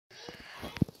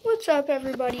What's up,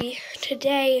 everybody?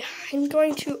 Today I'm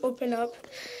going to open up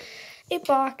a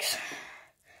box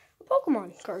of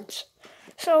Pokemon cards.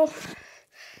 So,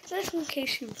 just in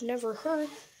case you've never heard,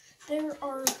 I've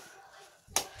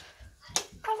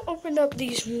opened up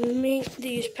these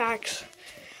packs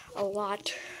a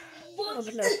lot. I've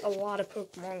opened up a lot of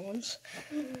Pokemon ones.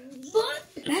 But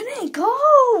let me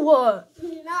go!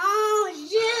 No,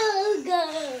 you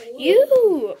go.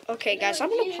 You! Okay, guys,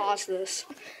 I'm gonna pause this.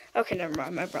 Okay, never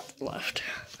mind. My brother left.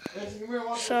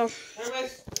 So,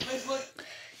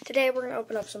 today we're gonna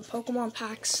open up some Pokemon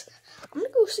packs. I'm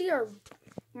gonna go see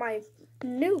my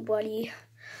new buddy,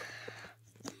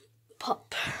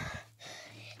 Pup.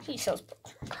 He sells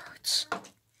Pokemon cards.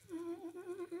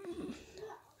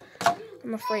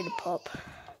 I'm afraid of Pup.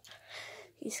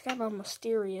 He's kind of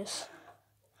mysterious.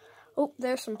 Oh,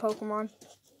 there's some Pokemon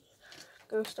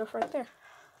Go stuff right there.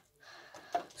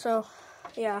 So,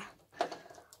 yeah.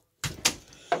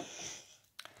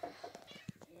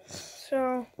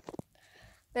 So,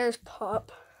 there's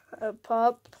Pup.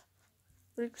 Pup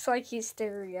looks like he's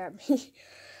staring at me.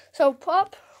 So,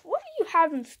 Pup, what do you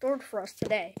have in store for us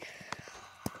today?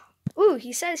 Ooh,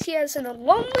 he says he has an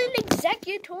Alolan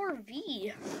Executor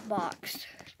V box.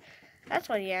 That's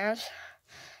what he has.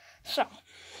 So,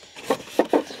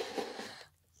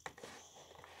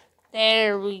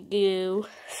 there we go.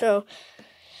 So,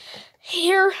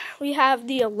 here we have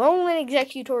the Alolan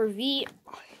Executor V.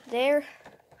 There.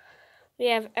 We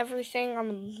have everything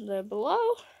on the below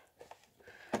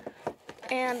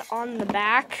and on the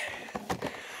back.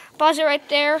 Pause it right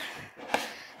there.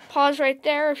 Pause right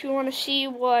there if you want to see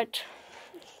what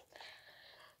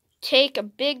Take a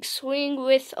Big Swing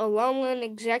with Alolan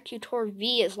Executor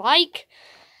V is like.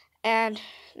 And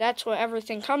that's what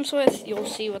everything comes with. You'll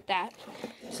see what that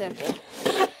is.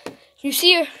 You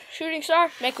see a shooting star?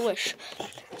 Make a wish.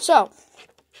 So,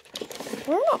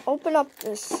 we're going to open up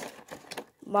this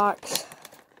box.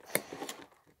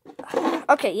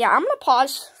 Okay, yeah, I'm going to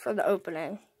pause for the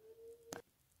opening.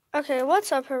 Okay,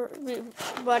 what's up,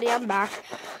 everybody? I'm back.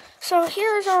 So,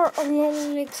 here's our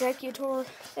Alolan Executor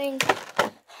thing.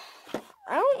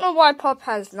 I don't know why Pup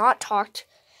has not talked.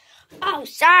 Oh,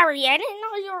 sorry, I didn't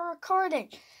know you were recording.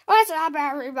 What's up,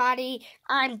 everybody?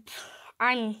 I'm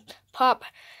Pup.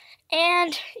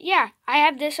 And, yeah, I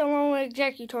have this Alolan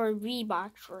Executor V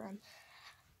box for him.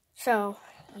 So,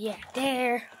 yeah,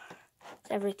 there's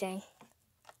everything.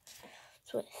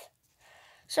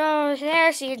 So,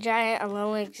 there's the giant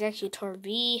Alolan Executor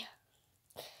V.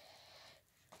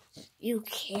 You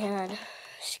can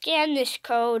scan this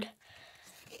code,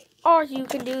 or you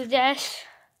can do this,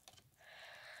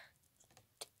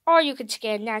 or you can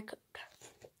scan that code.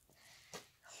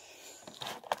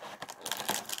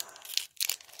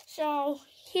 So,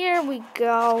 here we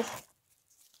go.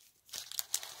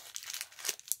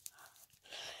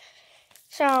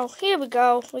 So, here we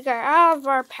go. We got all of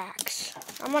our packs.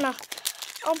 I'm gonna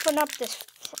open up this.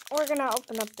 We're gonna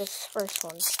open up this first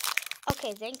one.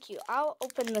 Okay, thank you. I'll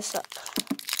open this up.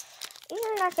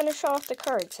 You're not gonna show off the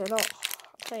cards at all.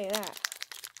 I'll tell you that.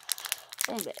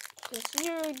 A little bit. Because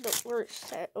you're the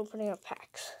worst at opening up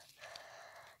packs.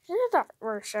 You're the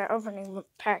worst at opening up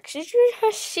packs. Did you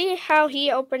just see how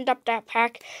he opened up that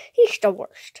pack? He's the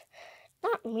worst.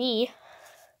 Not me.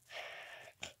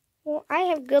 Well, I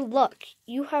have good luck.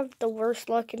 You have the worst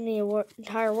luck in the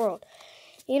entire world.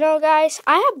 You know, guys,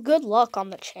 I have good luck on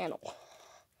the channel.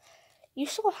 You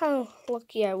saw how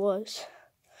lucky I was.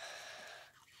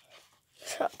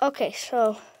 So, okay,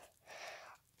 so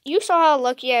you saw how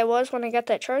lucky I was when I got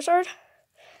that Charizard.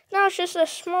 Now it's just a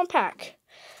small pack.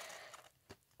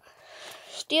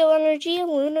 Steel Energy,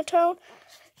 Lunatone,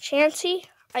 Chansey,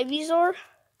 Ivysaur,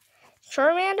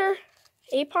 Charmander,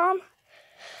 Aipom,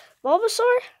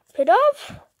 Bulbasaur,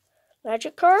 Pidove,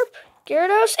 Magikarp,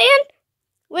 Gyarados, and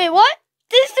wait, what?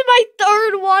 This is my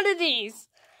third one of these.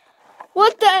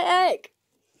 What the heck?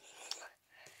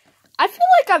 I feel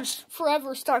like I'm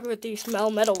forever stuck with these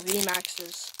malmetal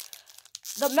VMAXs.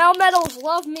 The malmetals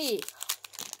love me.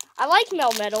 I like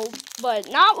malmetal, but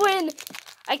not when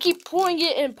I keep pulling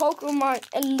it in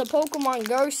the Pokemon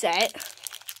Go set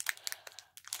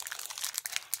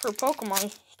for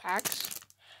Pokemon packs.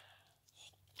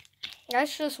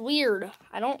 That's just weird.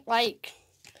 I don't like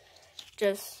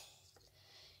just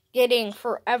getting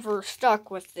forever stuck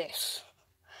with this.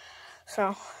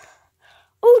 So,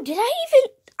 oh,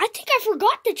 I think I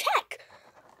forgot to check.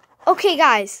 Okay,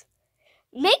 guys,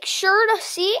 make sure to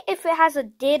see if it has a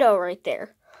Ditto right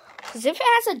there. Because if it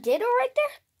has a Ditto right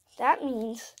there, that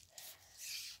means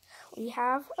we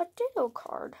have a Ditto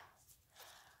card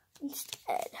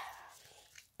instead.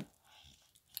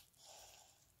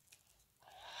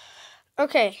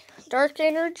 Okay, Dark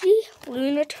Energy,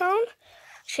 Lunatone,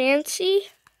 Chansey,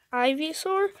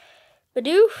 Ivysaur,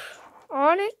 Bidoof,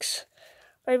 Onyx,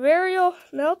 Vibarial,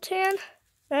 Meltan,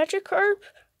 Magikarp,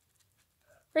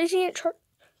 Radiant Char.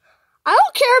 I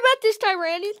don't care about this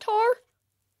Tyranitar.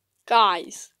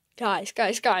 Guys.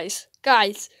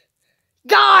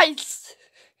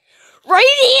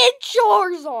 Radiant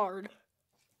Charizard.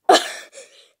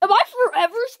 Am I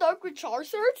forever stuck with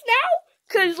Charizards now?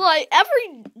 Because, like,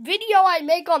 every video I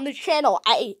make on the channel,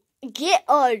 I get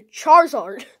a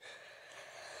Charizard.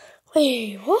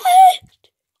 Wait, what?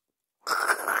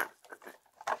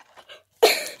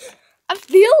 I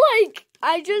feel like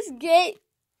I just get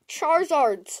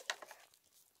Charizards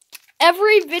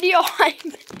every video I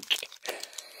make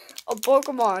of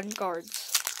Pokemon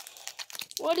cards.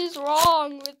 What is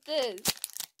wrong with this?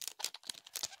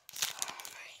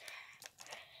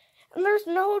 And there's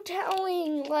no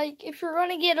telling, like, if you're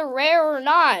gonna get a rare or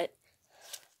not.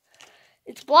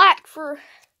 It's black for...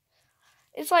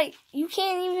 It's like, you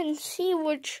can't even see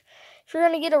if you're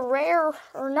gonna get a rare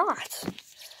or not.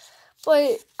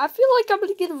 But I feel like I'm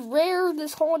gonna get a rare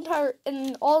this whole entire...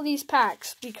 in all these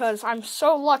packs, because I'm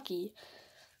so lucky.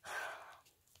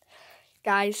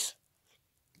 Guys,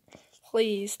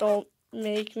 please don't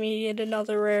make me get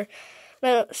another rare.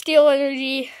 Steel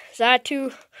Energy,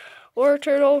 Xatu, War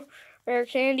Turtle, Rare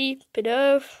Candy,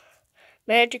 Pidove,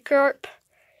 Magikarp,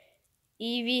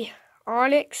 Eevee,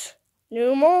 Onyx,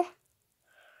 Numel.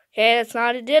 Okay, that's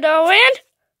not a Ditto, and...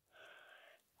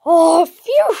 Oh,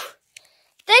 phew!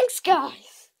 Thanks,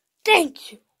 guys!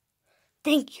 Thank you!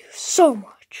 Thank you so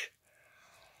much!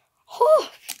 Oh,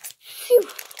 phew!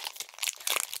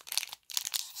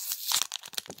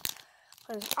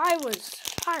 Because I was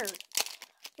tired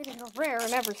getting a rare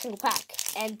in every single pack.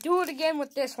 And do it again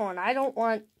with this one. I don't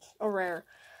want a rare.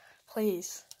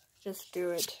 Please, just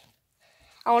do it.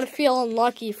 I want to feel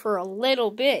unlucky for a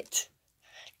little bit.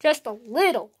 Just a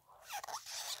little.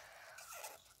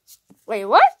 Wait,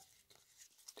 what?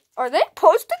 Are they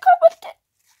supposed to come with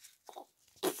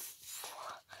it?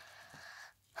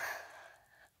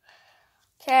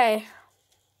 Okay.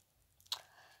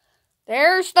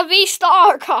 There's the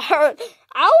V-Star card.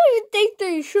 I don't even think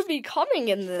they should be coming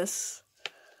in this.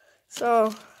 So,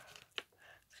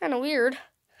 it's kind of weird.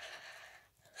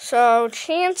 So,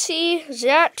 Chansey,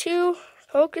 Xatu,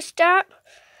 Pokestop.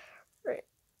 Right.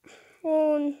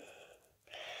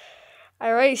 I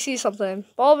already see something.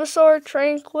 Bulbasaur,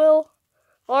 Tranquil,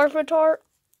 Larvitar.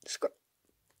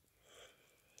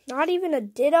 Not even a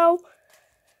Ditto.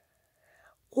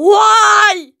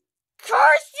 Why?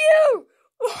 Curse you!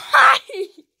 Why?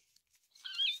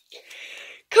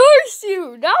 Curse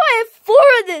you! Now I have 4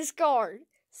 of this card.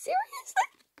 Seriously?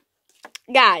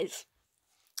 Guys,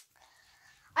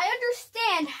 I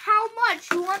understand how much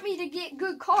you want me to get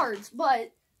good cards,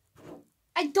 but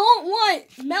I don't want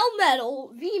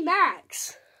Melmetal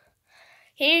VMAX.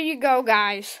 Here you go,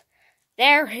 guys.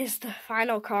 There is the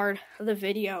final card of the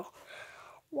video.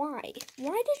 Why?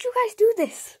 Why did you guys do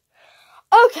this?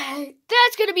 Okay,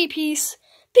 that's gonna be peace.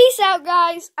 Peace out,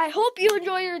 guys. I hope you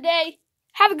enjoy your day.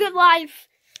 Have a good life.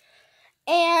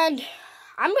 And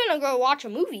I'm gonna go watch a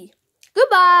movie.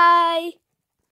 Goodbye.